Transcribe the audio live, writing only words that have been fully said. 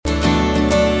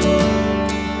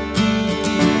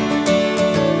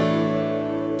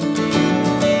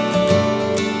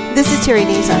This is Terry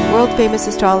Nazon, world famous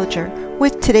astrologer,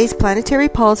 with today's planetary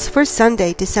pulse for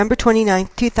Sunday, December 29,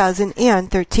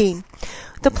 2013.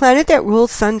 The planet that rules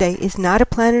Sunday is not a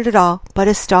planet at all, but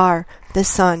a star, the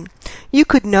sun. You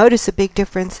could notice a big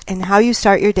difference in how you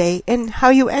start your day and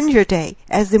how you end your day,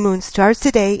 as the moon starts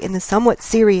today in the somewhat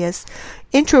serious,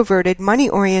 introverted,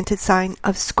 money-oriented sign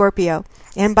of Scorpio,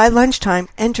 and by lunchtime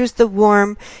enters the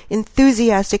warm,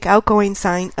 enthusiastic, outgoing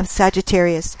sign of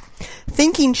Sagittarius.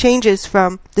 Thinking changes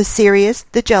from the serious,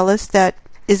 the jealous, that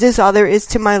is this all there is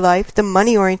to my life, the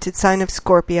money-oriented sign of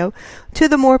Scorpio, to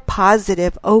the more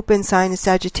positive, open sign of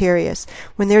Sagittarius,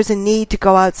 when there's a need to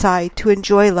go outside, to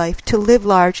enjoy life, to live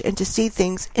large, and to see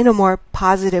things in a more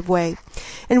positive way.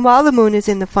 And while the moon is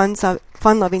in the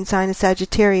fun-loving sign of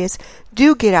Sagittarius,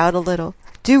 do get out a little.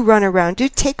 Do run around. Do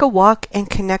take a walk and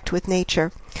connect with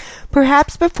nature.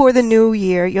 Perhaps before the new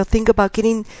year, you'll think about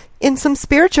getting in some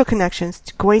spiritual connections,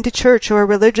 going to church or a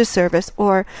religious service,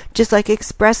 or just like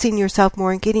expressing yourself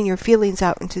more and getting your feelings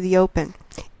out into the open.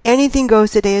 Anything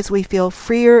goes today as we feel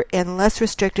freer and less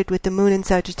restricted with the moon in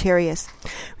Sagittarius.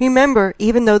 Remember,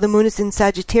 even though the moon is in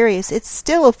Sagittarius, it's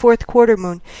still a fourth quarter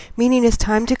moon, meaning it's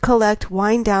time to collect,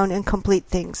 wind down, and complete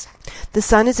things. The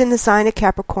sun is in the sign of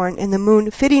Capricorn, and the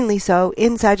moon, fittingly so,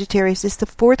 in Sagittarius is the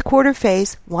fourth quarter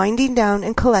phase, winding down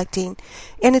and collecting,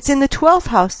 and it's in the 12th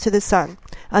house to the sun.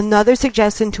 Another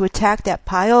suggestion to attack that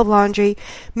pile of laundry,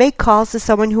 make calls to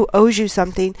someone who owes you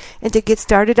something, and to get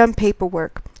started on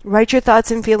paperwork. Write your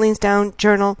thoughts and feelings down,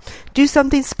 journal, do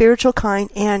something spiritual kind,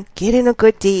 and get in a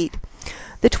good deed.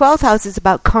 The 12th house is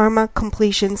about karma,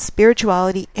 completion,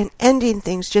 spirituality, and ending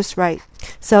things just right.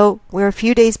 So, we're a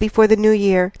few days before the new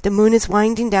year, the moon is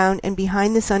winding down, and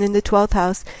behind the sun in the 12th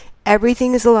house,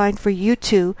 everything is aligned for you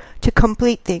two to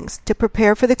complete things, to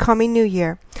prepare for the coming new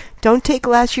year. Don't take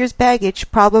last year's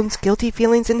baggage, problems, guilty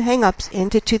feelings, and hang-ups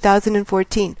into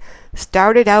 2014.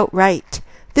 Start it out right.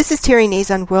 This is Terry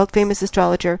Nazon, world famous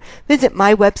astrologer. Visit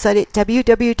my website at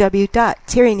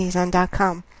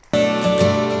www.terrynazon.com.